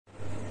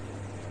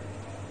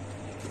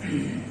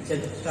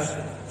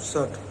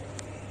Start.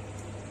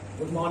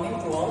 Good morning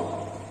to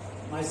all.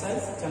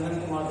 Myself,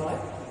 Chandan Kumar Roy.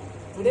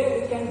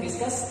 Today we can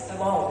discuss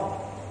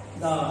about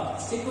the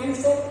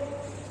sequential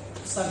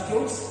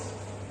circuits.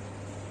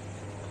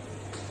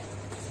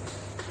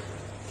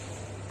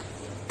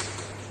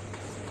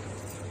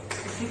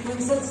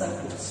 Sequential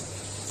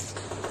circuits.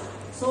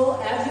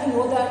 So, as you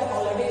know that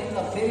already in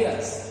the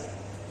previous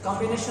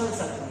combinational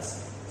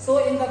circuits. So,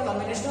 in the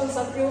combinational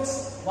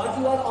circuits, what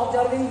you are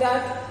observing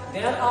that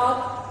there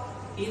are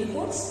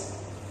inputs,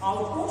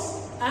 outputs,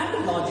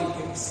 and logic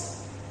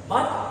gates.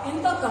 But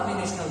in the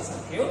combinational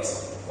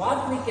circuits,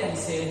 what we can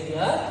say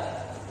here,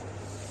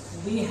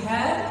 we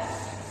have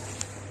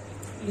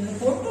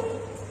input,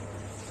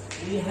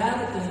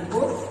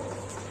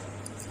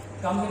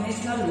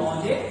 combinational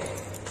logic,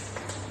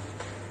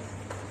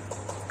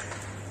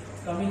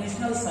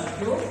 combinational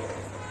circuit,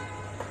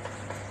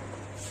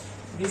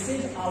 this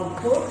is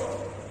output,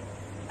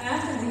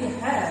 and we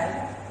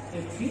have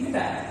a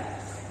feedback.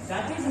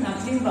 That is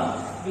nothing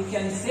but we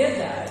can say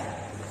that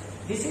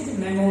this is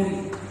memory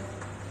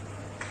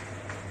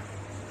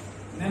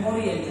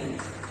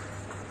element.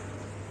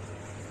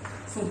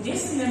 So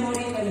this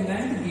memory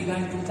element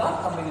belongs to the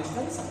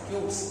combinational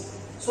circuits.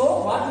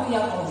 So what we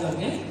are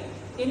observing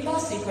in the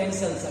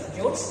sequential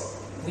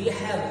circuits, we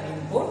have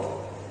input,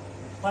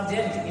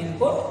 present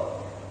input,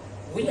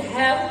 we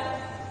have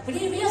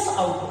previous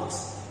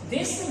outputs.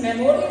 This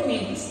memory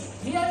means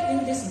here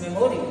in this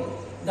memory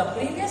the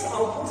previous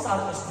outputs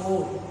are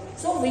stored.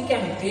 So we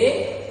can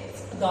take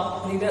the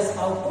previous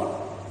output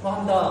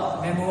from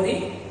the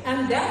memory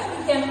and then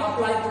we can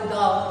apply to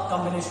the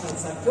combinational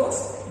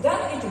circuits. Then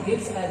it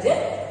gives as a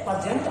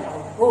present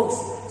outputs.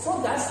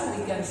 So that's why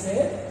we can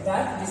say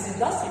that this is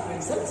the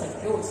sequential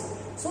circuits.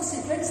 So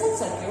sequential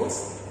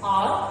circuits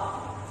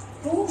are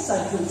two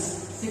circuits.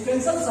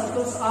 Sequential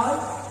circuits are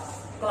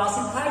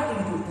classified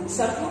into two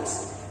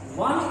circuits.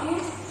 One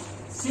is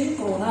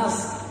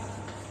synchronous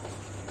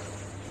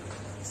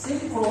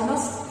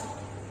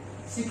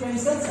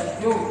sequential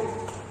circuit,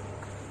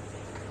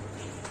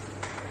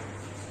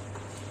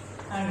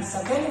 and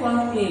second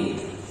one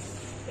is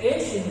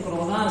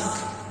asynchronous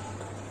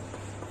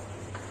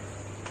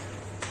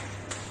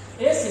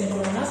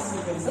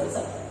sequential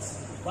circuits.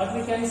 What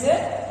we can say,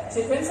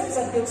 sequential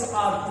circuits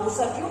are two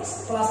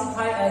circuits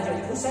classified as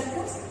two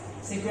circuits.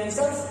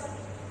 Sequentials,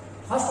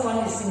 first one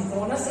is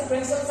synchronous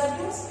sequential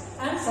circuits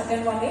and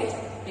second one is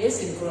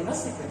asynchronous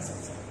sequential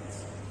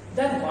circuits.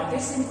 Then what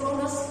is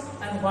synchronous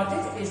and what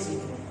is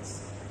asynchronous?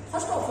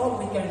 First of all,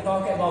 we can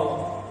talk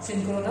about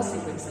synchronous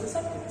sequential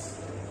circuits.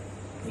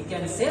 We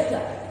can say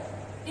that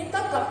in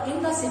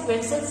the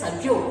sequential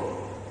circuit,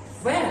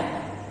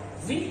 when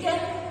we can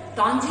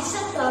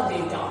transition the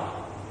data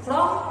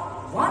from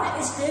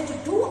one state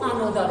to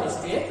another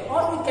state,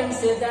 or we can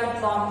say that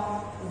from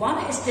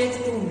one state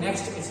to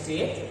next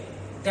state,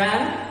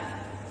 then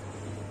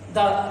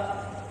the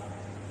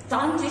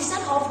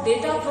transition of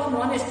data from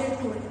one state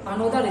to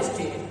another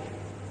state,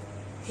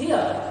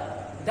 here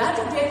that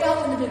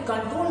data will be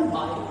controlled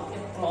by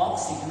a clock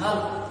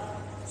signal.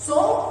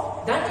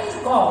 So that is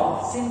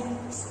called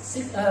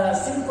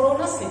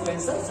synchronous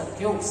sequential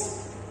circuits.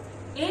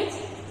 If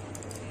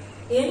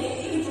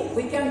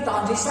we can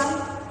transition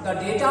the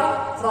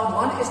data from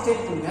one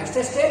state to next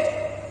state,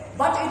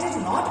 but it is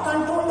not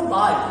controlled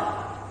by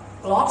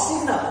clock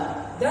signal,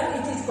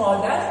 then it is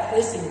called as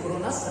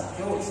asynchronous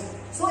circuits.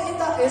 So in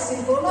the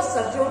asynchronous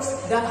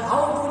circuits, then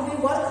how it will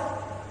be work?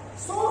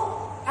 So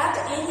at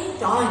any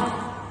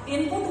time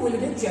input will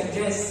be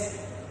changes.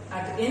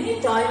 At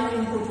any time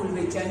input will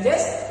be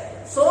changes.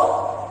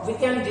 So we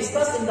can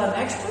discuss in the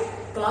next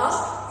class.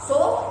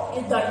 So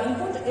if the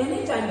input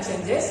any time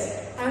changes,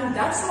 and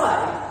that's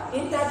why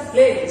in that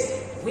place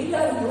we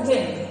are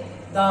using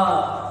the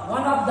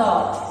one of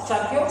the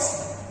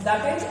circuits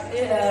that is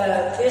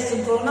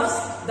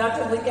asynchronous,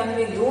 that we can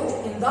be used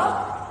in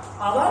the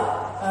our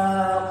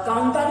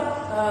counter.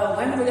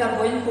 When we are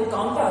going to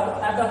counter,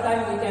 at that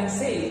time we can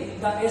see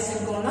the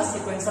asynchronous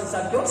sequential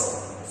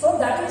circuits. So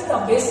that is the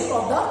basic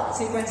of the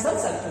sequential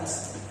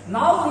circuits.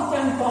 Now we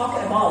can talk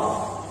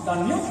about the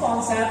new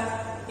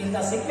concept in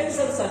the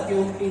sequential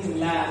circuit is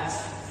latch.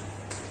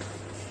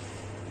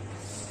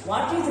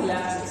 What is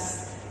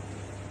latches?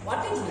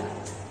 What is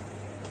latch?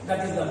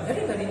 That is the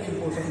very, very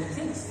important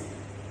thing.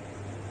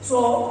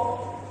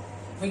 So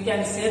we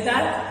can say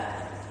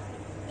that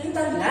in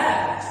the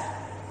latch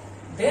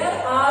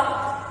there are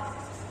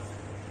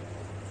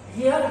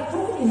here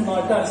two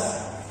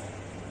inverters.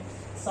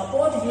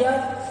 Suppose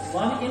here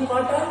one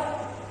inverter,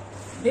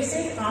 this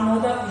is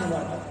another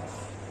inverter.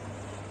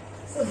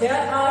 So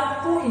there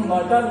are two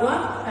inverter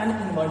 1 and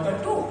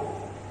inverter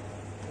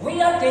 2.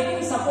 We are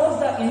taking suppose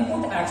the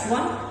input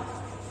x1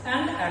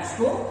 and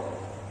x2,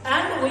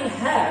 and we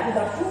have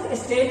the two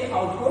state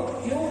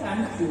output Q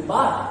and Q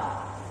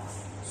bar.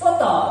 So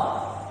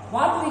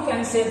what we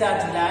can say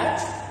that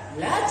latch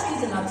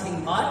is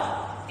nothing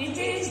but it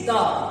is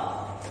the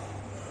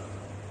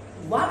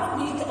one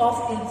bit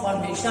of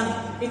information.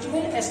 It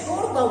will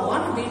store the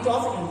one bit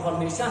of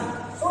information.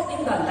 So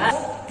in the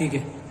latch, ठीक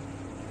है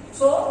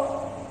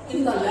So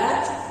in the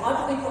latch,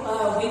 what we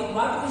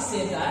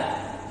say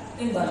that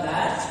in the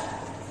latch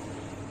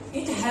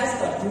it has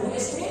the two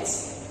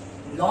states,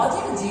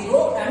 logic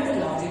 0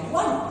 and logic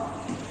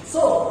 1.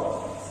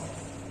 So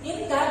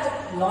in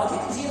that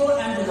logic 0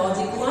 and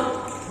logic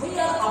 1 we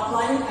are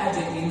applying as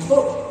an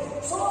input.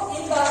 So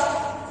in the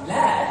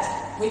latch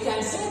we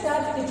can say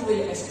that it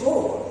will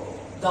store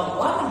the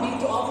 1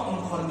 bit of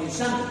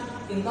information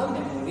in the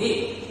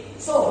memory.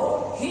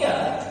 So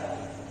here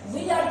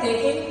we are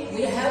taking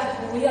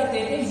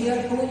here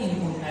two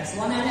input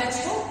x1 and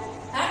x2,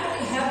 and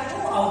we have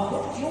two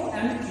output q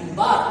and q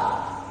bar.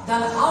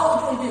 Then how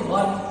it will be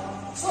work?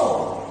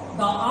 So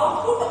the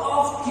output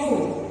of q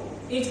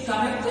is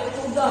connected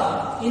to the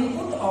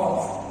input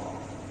of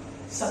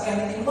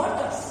second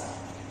inverters,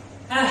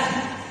 and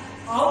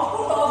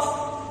output of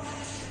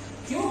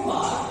q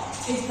bar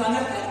is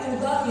connected to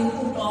the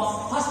input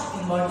of first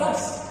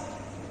inverters.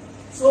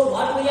 So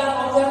what we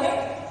are observing?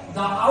 The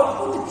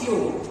output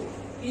q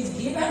is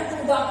given to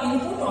the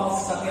input of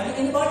second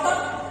inverter,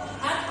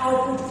 and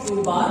output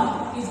q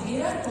bar is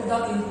given to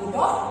the input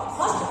of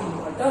first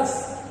inverters.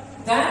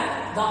 Then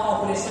the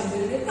operation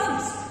will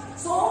become.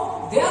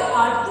 So there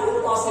are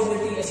two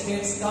possibility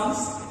states comes.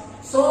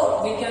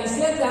 So we can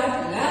say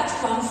that latch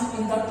comes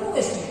in the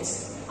two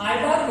states.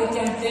 Either we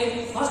can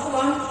take first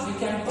one, we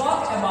can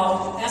talk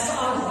about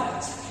SR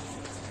latch.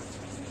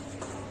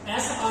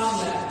 SR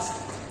latch.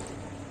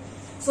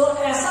 So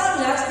SR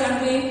latch can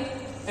be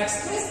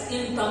expressed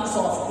in terms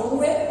of two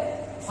ways.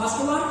 First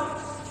one,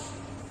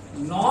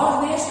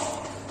 NOR based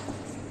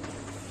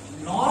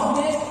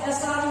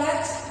SR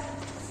latch,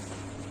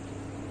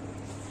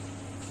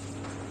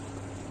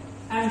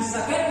 and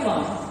second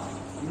one,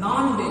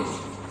 NAND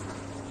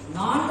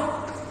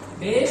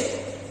based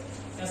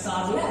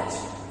SR latch.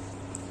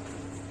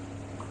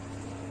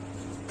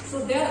 So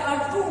there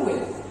are two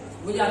ways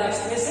we are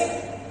expressing: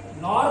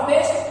 NOR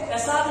based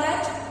SR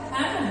latch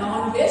and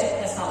NAND based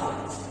SR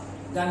latch.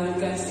 Then you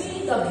can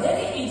see the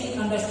very easy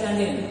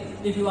understanding.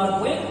 If you are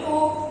going to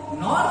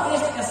NOR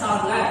based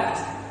SR latch,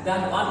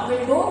 then what we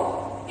do?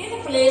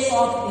 In place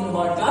of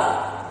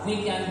inverter,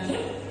 we can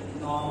keep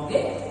NOR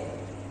gate.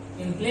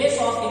 In place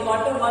of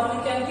inverter, what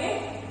we can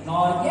keep?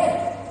 NOR gate.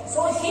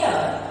 So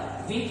here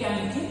we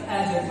can keep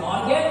as a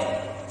NOR gate.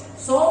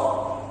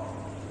 So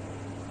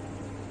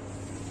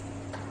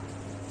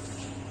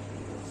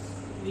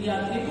we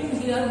are keeping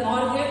here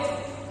NOR gate.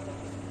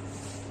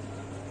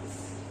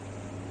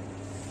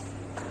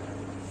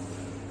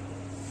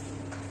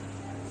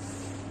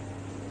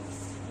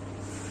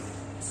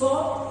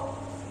 So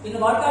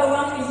inverter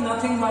 1 is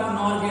nothing but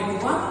NOR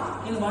gate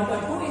 1, inverter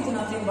 2 is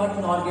nothing but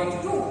NOR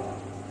gate 2.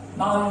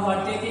 Now you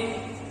are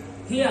taking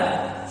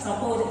here,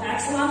 suppose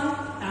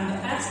x1 and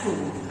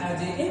x2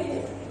 as a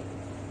input.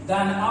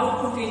 Then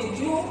output is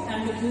q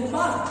and q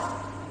bar.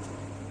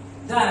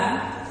 Then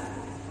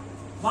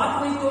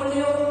what we told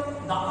you,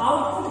 the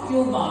output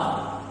q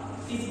bar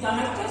is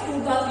connected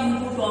to the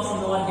input of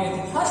NOR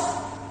gate first,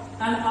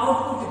 and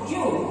output q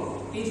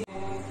is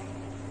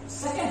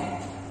second.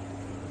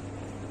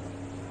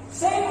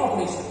 Same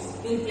operations.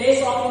 In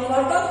place of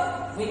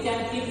inverter, we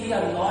can keep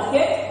here NOR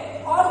gate,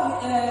 or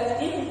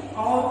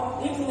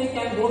if we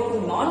can go to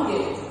NAND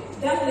gate,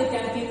 then we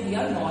can keep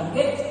here NOR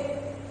gate.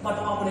 But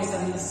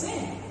operation is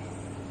same.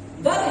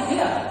 Then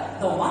here,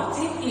 the one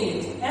thing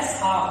is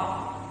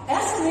SR.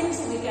 S means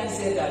we can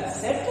say that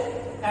set,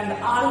 and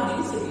R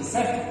means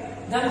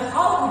reset. Then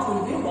how it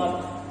will be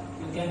work?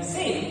 You can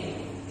see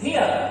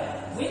here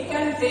we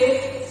can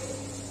take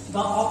the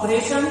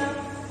operation,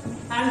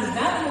 and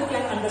then you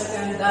can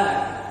understand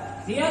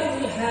that here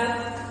we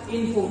have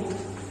input,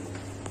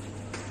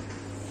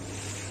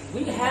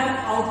 we have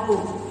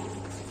output,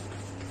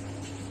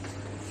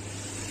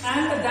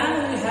 and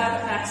then we have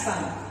action.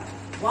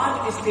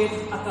 What state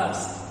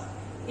occurs?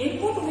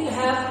 Input we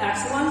have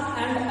x1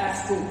 and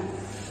x2.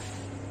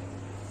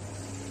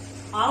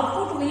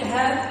 Output we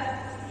have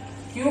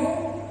q.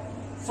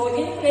 So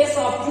in place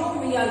of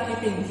q we are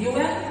keeping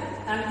qn,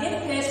 and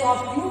in place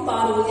of q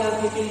bar we are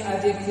keeping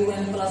as a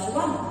qn plus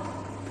 1.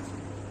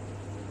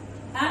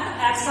 And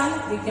action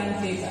we can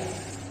take as.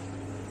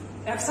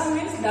 Action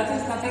means that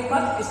is nothing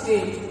but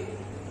state.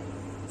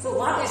 So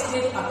what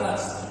state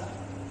occurs?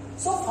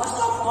 So first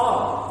of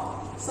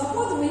all,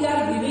 suppose we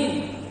are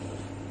giving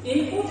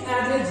input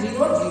as a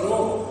 0,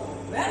 0.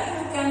 When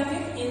you can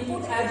keep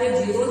input as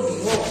a 0,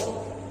 0.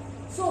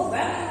 So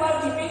when you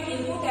are keeping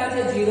input as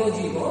a 0,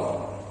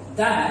 0,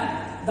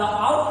 then the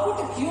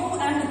output q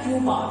and q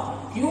bar.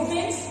 Q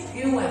means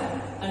qn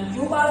and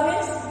q bar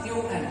means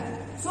qn.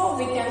 So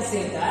we can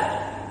say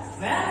that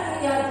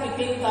when we are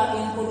keeping the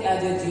input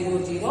as a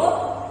 0,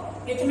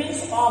 0, it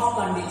means off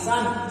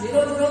condition.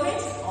 0, 0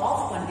 means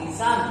off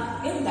condition.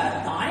 In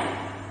that time,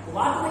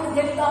 what will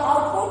get the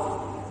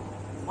output?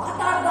 What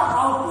are the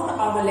output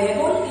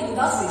available in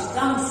the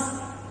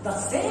systems? The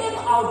same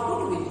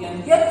output we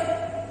can get.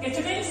 It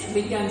means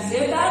we can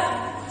say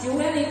that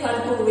qn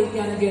equal to we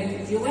can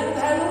get qn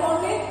value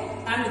only,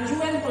 and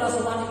qn plus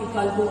 1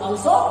 equal to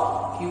also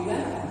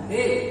qn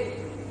only.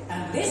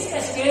 And this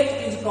state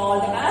is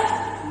called as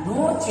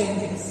no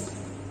changes.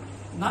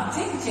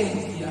 Nothing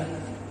changed here.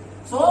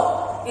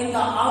 So in the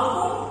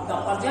output, the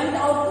present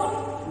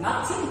output,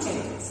 nothing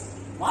changes.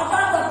 What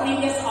are the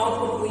previous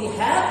output we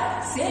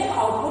have? Same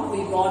output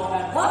we got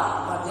at the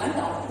present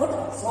output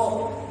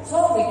also.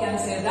 So we can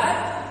say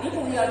that if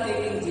we are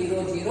taking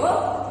 0,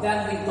 0, then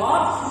we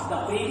got the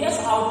previous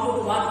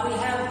output what we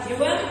have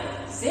given.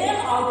 Same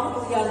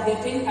output we are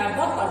getting at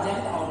the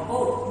present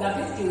output, that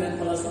is Qn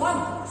plus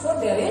 1. So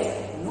there is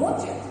no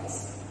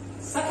changes.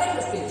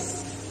 Second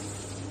case.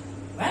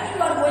 When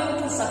you are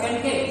going to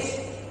second case,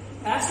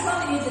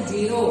 x1 is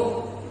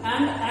 0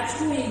 and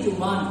x2 is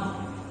 1.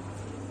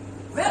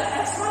 When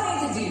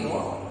x1 is 0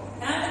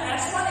 and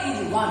x1 is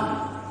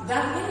 1,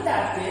 then in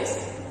that case,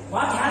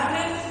 what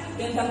happens?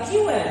 In the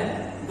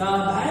Qn, the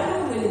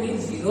value will be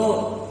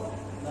 0.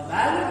 The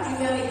value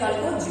Qn equal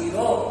to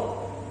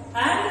 0.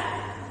 And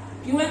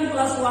Qn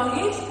plus 1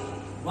 is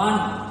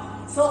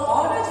 1. So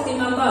always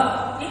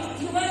remember, if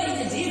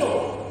Qn is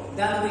 0,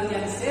 then we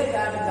can say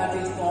that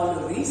is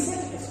called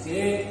reset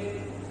state.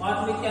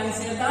 What we can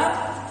say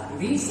that?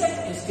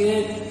 Reset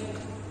state.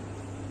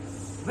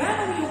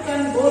 When you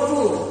can go to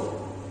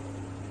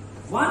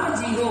 1,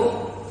 0,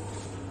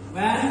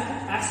 when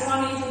x1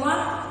 is 1,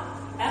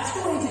 x2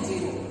 is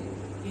 0.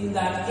 In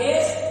that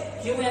case,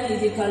 Qn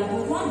is equal to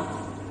 1.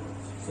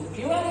 So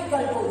Qn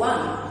equal to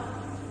 1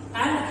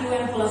 and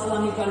Qn plus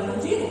 1 equal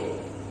to 0.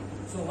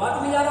 So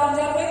what we are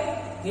observing?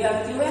 Here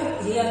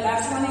Qn, here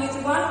x1 is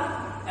 1,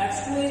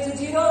 x2 is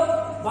 0,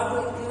 but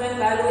Qn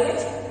value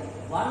is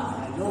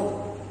 1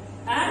 value.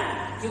 And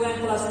Qn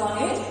plus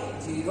 1 is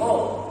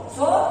 0.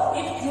 So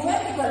if Qn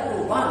equal to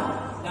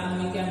 1, then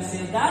we can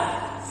say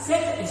that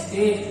set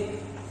state.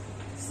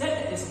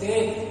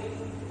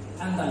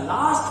 And the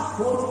last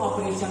fourth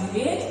operation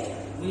is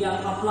we are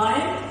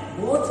applying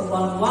both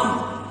 1, 1.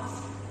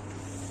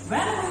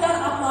 When we are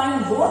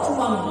applying both 1,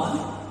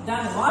 1,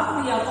 then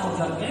what we are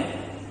observing?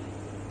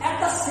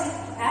 At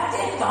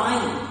a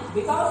time,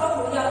 because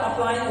of we are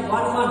applying 1,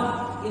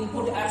 1,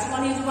 input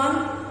x1 is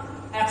 1,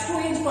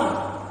 x2 is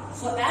 1.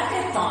 So at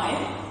a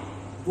time,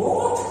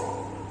 both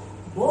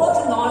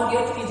NOR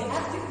gate is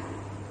active.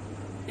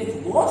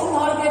 If both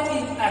NOR gate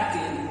is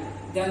active,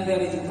 then there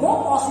is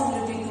no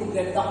possibility to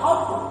get the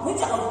output.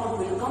 Which output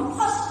will come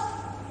first?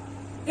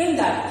 In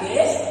that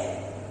case,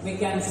 we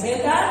can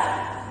say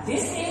that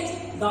this is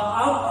the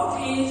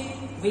output is,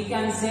 we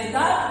can say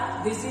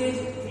that this is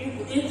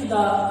if the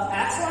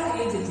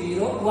x1 is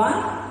 0, 1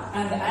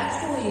 and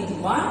x2 is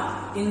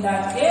 1, in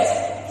that case,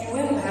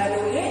 Qn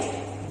value is,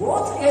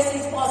 both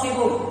cases is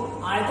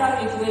possible.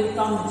 Either it will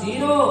come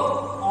 0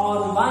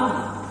 or 1,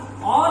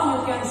 or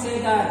you can say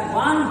that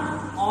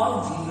 1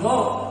 or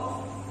 0.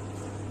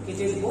 It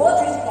is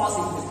both is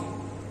possibility.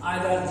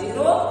 Either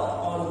 0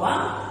 or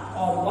 1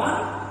 or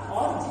 1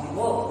 or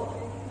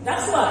 0.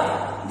 That's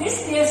why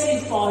this case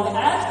is called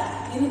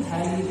as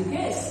invalid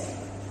case.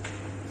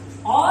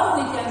 Or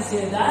we can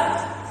say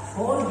that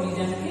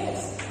forbidden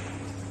case.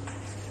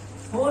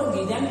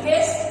 Forbidden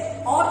case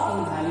or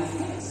invalid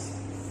case.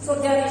 So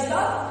there is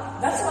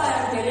that's why I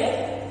am telling,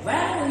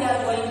 when we are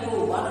going to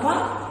 1, 1,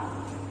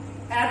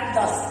 at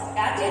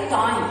a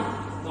time,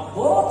 the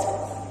both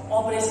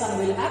operation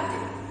will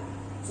active.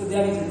 So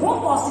there is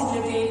no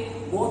possibility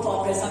both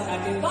operation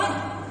at a time.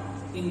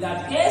 In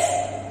that case,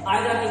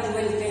 either it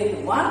will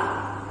take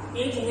 1,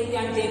 if we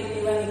can take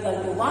Qn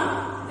equal to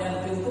 1, then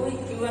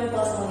Qn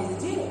plus 1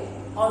 is 0.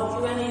 Or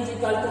Qn is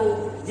equal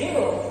to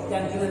 0,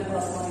 then Qn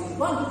plus 1 is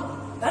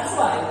 1. That's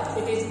why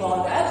it is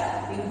called as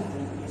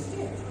invalid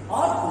state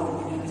or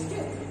forbidden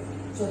state.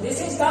 So this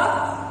is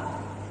about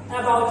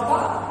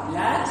the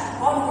latch,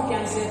 or we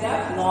can say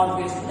that NOR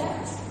based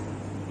latch.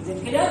 Is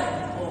it clear?